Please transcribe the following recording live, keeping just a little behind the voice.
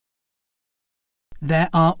There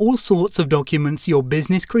are all sorts of documents your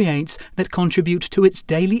business creates that contribute to its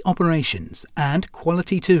daily operations and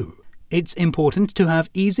quality too. It's important to have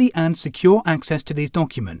easy and secure access to these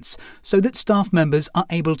documents so that staff members are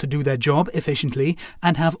able to do their job efficiently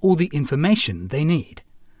and have all the information they need.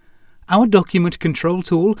 Our document control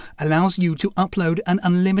tool allows you to upload an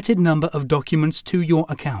unlimited number of documents to your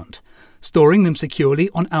account, storing them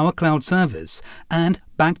securely on our cloud servers and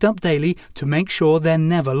backed up daily to make sure they're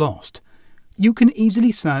never lost. You can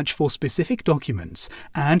easily search for specific documents,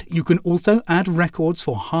 and you can also add records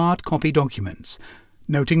for hard copy documents,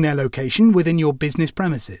 noting their location within your business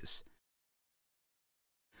premises.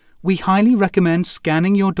 We highly recommend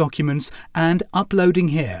scanning your documents and uploading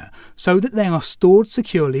here so that they are stored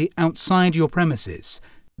securely outside your premises.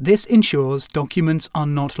 This ensures documents are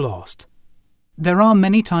not lost. There are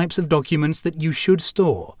many types of documents that you should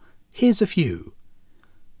store. Here's a few.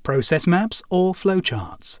 Process maps or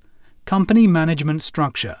flowcharts, company management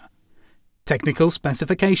structure, technical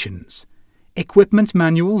specifications, equipment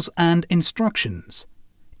manuals and instructions,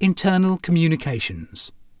 internal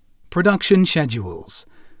communications, production schedules,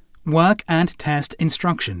 work and test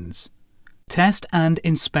instructions, test and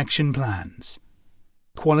inspection plans,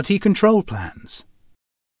 quality control plans.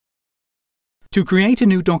 To create a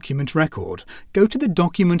new document record, go to the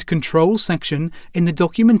Document Control section in the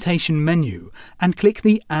Documentation menu and click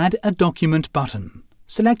the Add a Document button.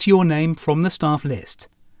 Select your name from the staff list.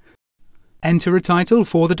 Enter a title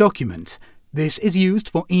for the document. This is used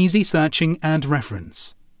for easy searching and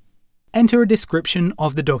reference. Enter a description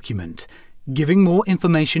of the document, giving more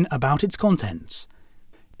information about its contents.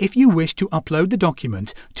 If you wish to upload the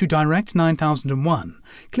document to Direct 9001,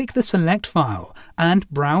 click the Select File and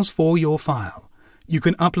browse for your file. You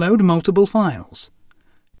can upload multiple files.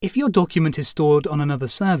 If your document is stored on another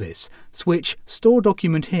service, switch Store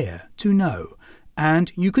Document Here to No,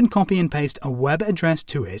 and you can copy and paste a web address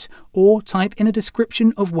to it or type in a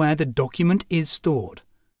description of where the document is stored.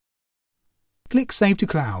 Click Save to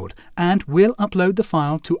Cloud and we'll upload the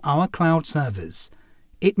file to our cloud servers.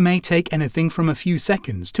 It may take anything from a few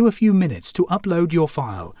seconds to a few minutes to upload your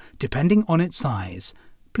file, depending on its size.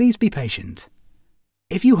 Please be patient.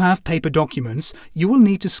 If you have paper documents, you will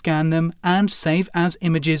need to scan them and save as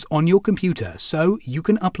images on your computer so you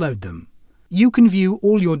can upload them. You can view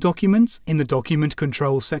all your documents in the Document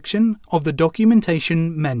Control section of the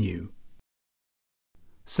Documentation menu.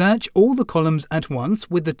 Search all the columns at once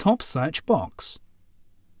with the top search box.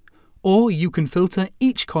 Or you can filter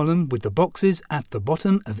each column with the boxes at the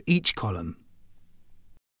bottom of each column.